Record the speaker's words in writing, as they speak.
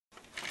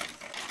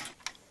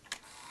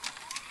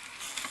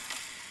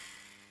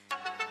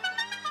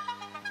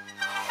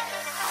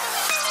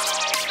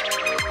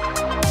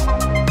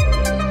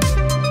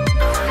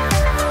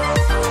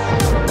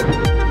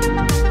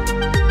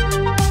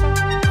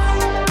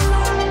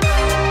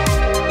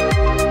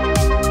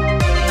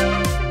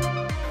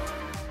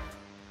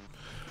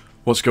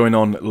What's going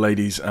on,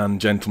 ladies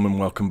and gentlemen?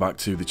 Welcome back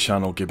to the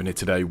channel. Gibbon here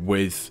today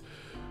with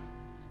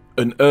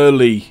an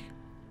early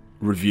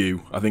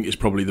review. I think it's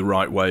probably the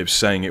right way of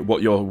saying it.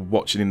 What you're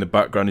watching in the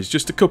background is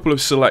just a couple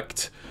of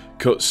select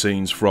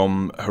cutscenes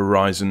from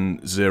Horizon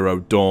Zero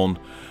Dawn.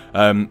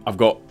 I've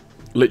got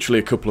literally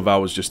a couple of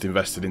hours just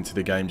invested into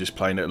the game, just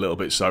playing it a little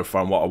bit so far,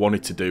 and what I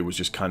wanted to do was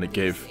just kind of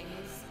give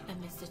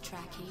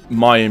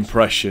my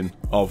impression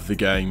of the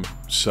game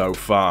so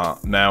far.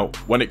 Now,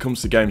 when it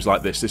comes to games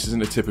like this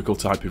isn't a typical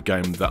type of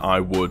game that I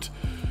would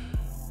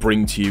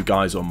bring to you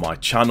guys on my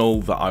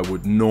channel, that I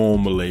would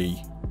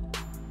normally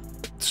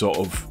sort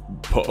of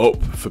put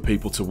up for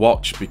people to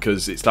watch,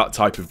 because it's that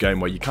type of game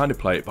where you kind of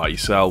play it by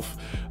yourself,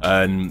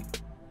 and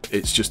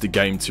it's just a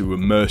game to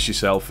immerse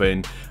yourself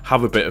in,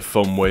 have a bit of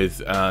fun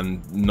with,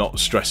 and not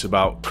stress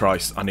about,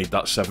 Christ, I need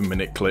that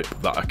 7-minute clip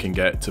that I can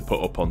get to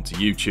put up onto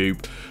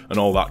YouTube, and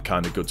all that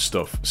kind of good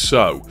stuff.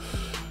 So,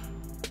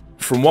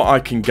 from what I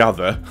can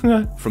gather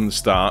from the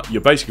start,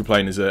 you're basically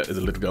playing as a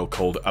little girl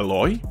called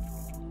Aloy.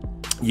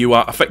 You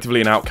are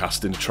effectively an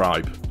outcast in a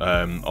tribe,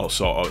 or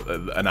sort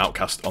of an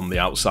outcast on the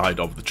outside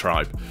of the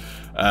tribe.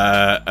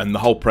 And the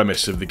whole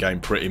premise of the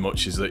game pretty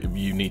much is that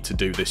you need to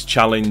do this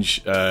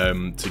challenge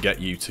to get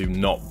you to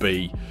not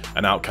be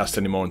an outcast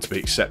anymore and to be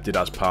accepted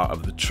as part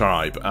of the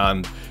tribe.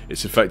 And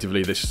it's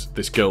effectively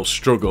this girl's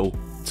struggle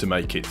to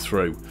make it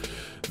through.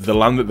 The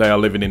land that they are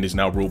living in is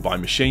now ruled by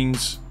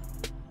machines.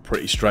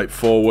 Pretty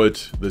straightforward.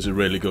 There's a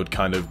really good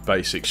kind of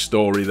basic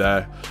story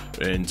there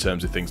in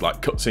terms of things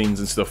like cutscenes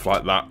and stuff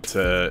like that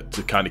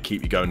to kind of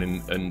keep you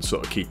going and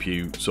sort of keep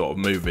you sort of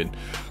moving.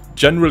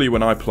 Generally,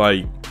 when I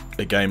play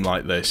a game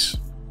like this,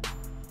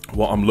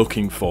 what I'm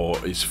looking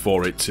for is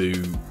for it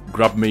to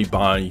grab me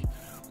by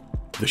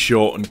the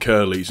short and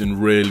curlies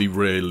and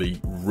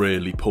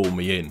really pull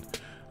me in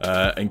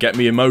and get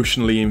me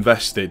emotionally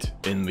invested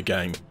in the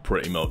game,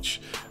 pretty much.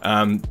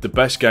 And the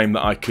best game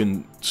that I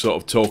can sort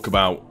of talk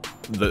about,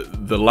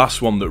 the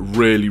last one that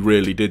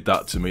really did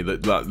that to me,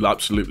 that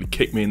absolutely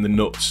kicked me in the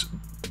nuts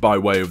by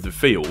way of the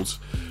feels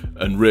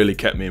and really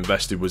kept me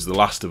invested, was The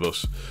Last of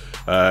Us.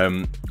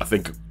 I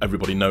think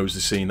everybody knows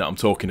the scene that I'm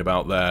talking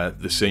about there,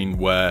 the scene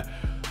where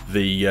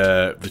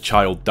the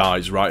child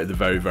dies right at the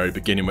very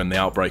beginning when the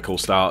outbreak all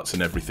starts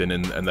and everything,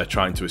 and they're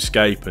trying to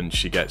escape, and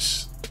she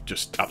gets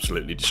just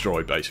absolutely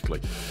destroyed, basically.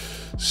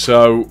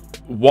 So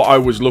what I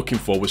was looking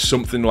for was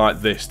something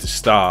like this to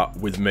start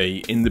with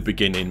me in the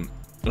beginning,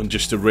 and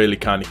just to really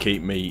kind of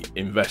keep me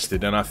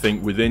invested. And I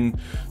think within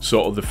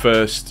sort of the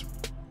first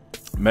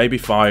maybe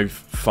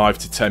 5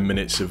 to 10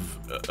 minutes of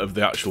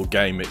the actual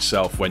game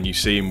itself, when you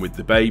see him with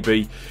the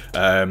baby,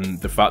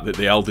 the fact that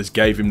the elders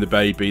gave him the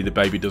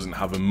baby doesn't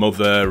have a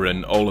mother,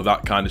 and all of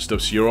that kind of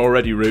stuff, so you're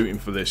already rooting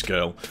for this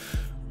girl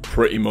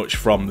pretty much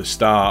from the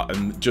start.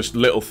 And just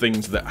little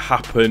things that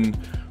happen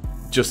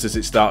just as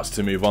it starts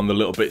to move on, the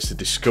little bits of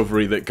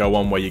discovery that go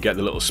on, where you get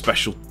the little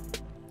special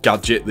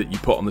gadget that you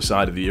put on the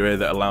side of your ear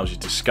that allows you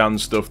to scan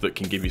stuff that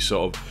can give you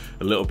sort of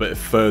a little bit of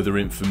further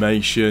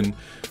information,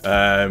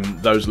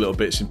 those little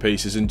bits and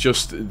pieces, and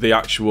just the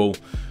actual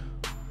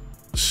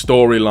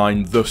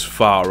storyline thus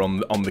far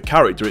on the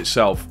character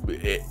itself,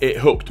 it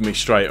hooked me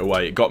straight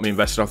away. It got me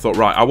invested. I thought,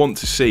 right, I want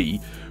to see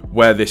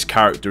where this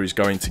character is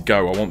going to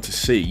go. I want to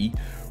see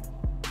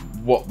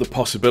what the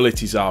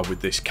possibilities are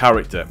with this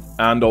character,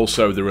 and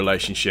also the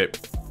relationship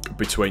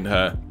between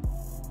her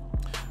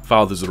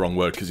father's the wrong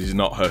word, because he's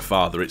not her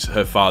father, it's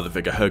her father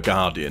figure, her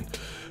guardian,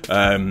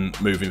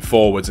 moving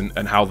forwards,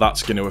 and how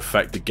that's going to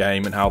affect the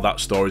game, and how that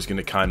story is going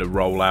to kind of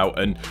roll out.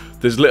 And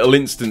there's little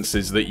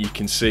instances that you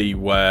can see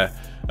where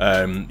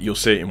you'll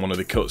see it in one of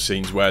the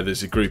cutscenes, where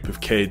there's a group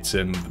of kids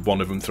and one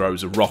of them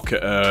throws a rock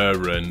at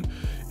her, and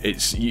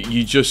it's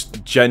you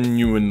just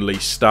genuinely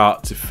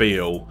start to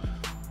feel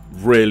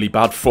really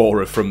bad for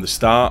her from the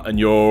start, and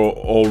you're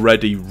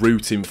already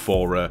rooting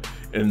for her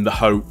in the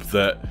hope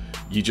that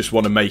you just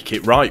want to make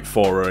it right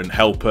for her and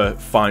help her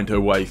find her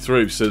way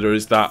through. So there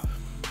is that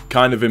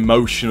kind of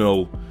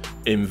emotional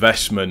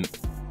investment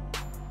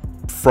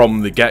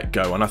from the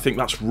get-go, and I think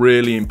that's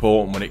really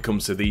important when it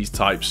comes to these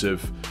types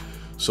of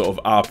sort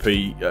of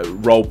RP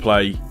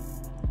roleplay,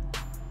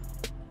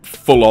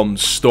 full-on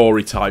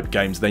story type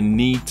games. They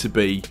need to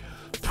be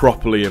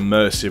properly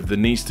immersive. There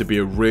needs to be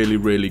a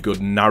really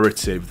good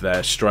narrative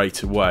there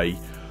straight away,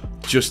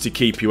 just to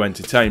keep you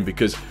entertained,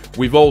 because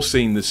we've all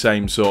seen the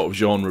same sort of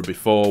genre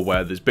before,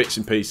 where there's bits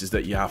and pieces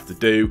that you have to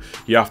do.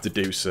 You have to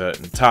do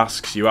certain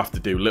tasks, you have to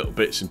do little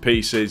bits and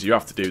pieces, you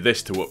have to do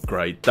this to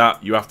upgrade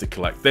that, you have to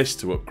collect this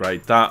to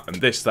upgrade that, and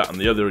this, that and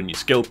the other, and your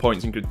skill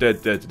points, and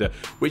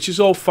which is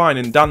all fine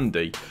and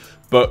dandy.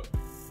 But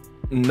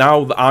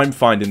now that I'm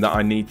finding that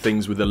I need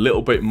things with a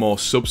little bit more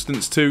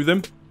substance to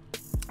them,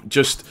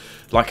 just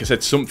like I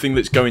said, something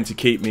that's going to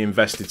keep me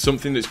invested,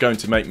 something that's going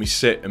to make me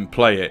sit and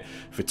play it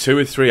for 2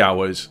 or 3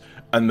 hours,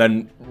 and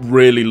then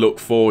really look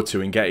forward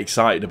to and get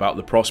excited about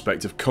the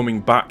prospect of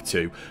coming back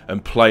to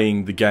and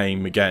playing the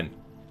game again.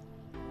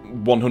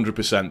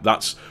 100%.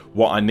 That's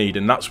what I need,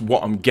 and that's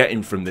what I'm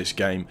getting from this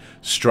game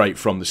straight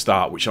from the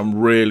start, which I'm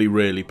really,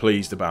 really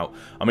pleased about.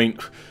 I mean,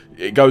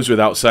 it goes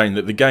without saying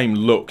that the game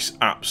looks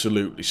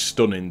absolutely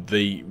stunning.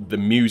 The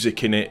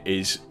music in it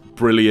is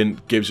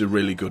brilliant, gives a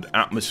really good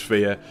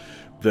atmosphere.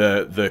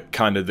 The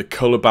kind of the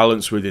colour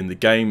balance within the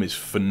game is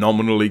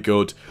phenomenally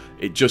good.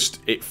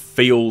 It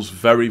feels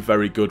very,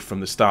 very good from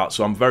the start.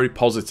 So I'm very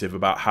positive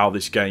about how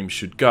this game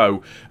should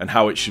go and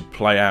how it should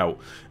play out.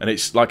 And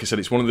it's, like I said,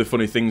 it's one of the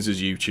funny things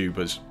as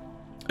YouTubers,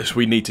 as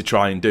we need to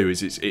try and do,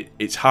 is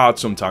it's hard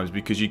sometimes,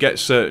 because you get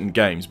certain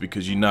games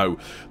because you know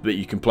that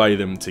you can play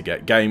them to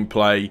get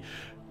gameplay,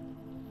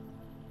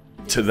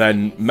 to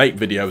then make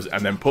videos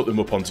and then put them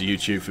up onto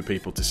YouTube for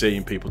people to see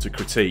and people to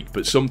critique.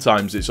 But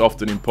sometimes it's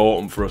often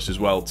important for us as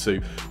well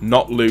to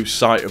not lose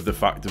sight of the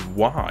fact of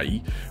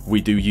why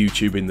we do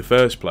YouTube in the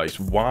first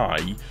place,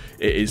 why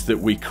it is that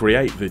we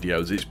create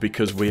videos. It's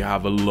because we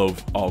have a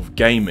love of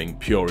gaming,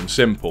 pure and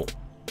simple.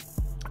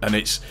 And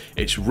it's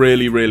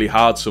really, really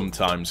hard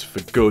sometimes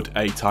for good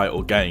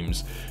A-title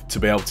games to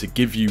be able to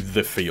give you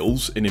the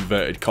feels, in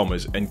inverted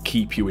commas, and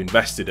keep you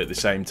invested at the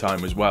same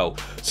time as well.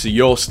 So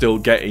you're still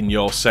getting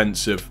your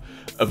sense of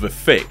a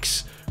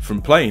fix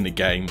from playing a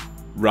game,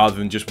 rather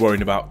than just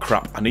worrying about,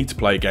 crap, I need to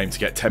play a game to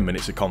get 10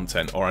 minutes of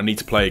content, or I need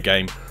to play a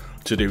game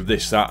to do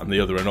this, that, and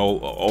the other, and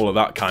all of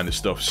that kind of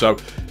stuff. So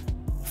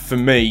for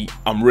me,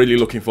 I'm really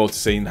looking forward to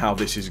seeing how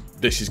this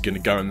is going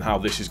to go and how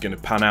this is going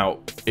to pan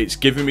out. It's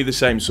giving me the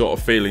same sort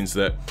of feelings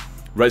that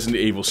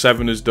Resident Evil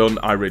 7 has done.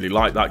 I really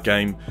like that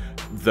game.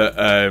 That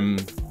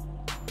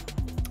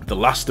The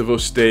Last of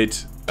Us did.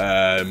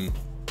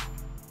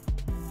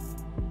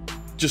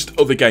 Just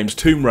other games,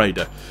 Tomb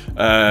Raider,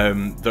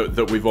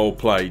 that we've all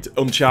played,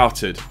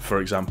 Uncharted,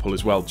 for example,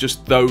 as well.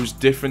 Just those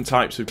different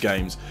types of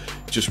games,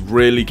 just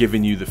really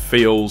giving you the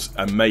feels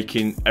and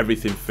making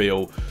everything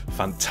feel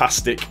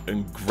fantastic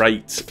and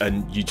great.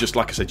 And you just,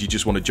 like I said, you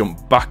just want to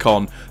jump back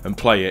on and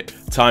play it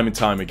time and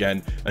time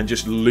again and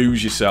just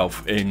lose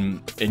yourself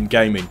in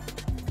gaming,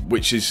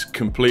 which is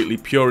completely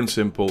pure and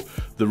simple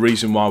the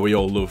reason why we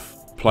all love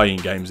playing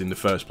games in the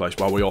first place,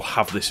 why we all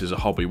have this as a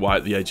hobby, why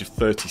at the age of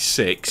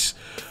 36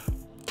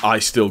 I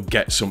still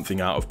get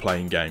something out of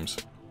playing games.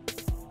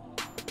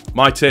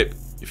 My tip,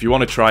 if you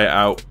want to try it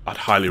out, I'd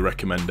highly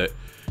recommend it.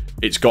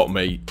 It's got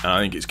me, and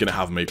I think it's going to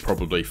have me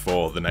probably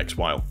for the next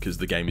while, because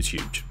the game is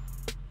huge.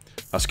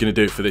 That's going to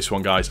do it for this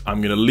one, guys. I'm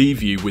going to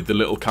leave you with the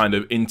little kind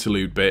of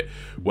interlude bit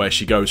where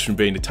she goes from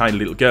being a tiny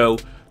little girl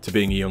to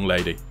being a young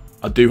lady.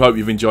 I do hope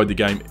you've enjoyed the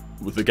game.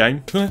 The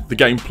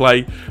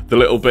gameplay, the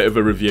little bit of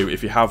a review.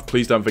 If you have,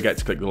 please don't forget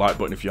to click the like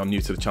button. If you're new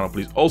to the channel,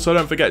 please also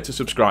don't forget to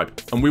subscribe,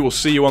 and we will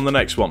see you on the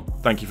next one.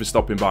 Thank you for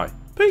stopping by.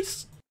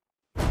 Peace.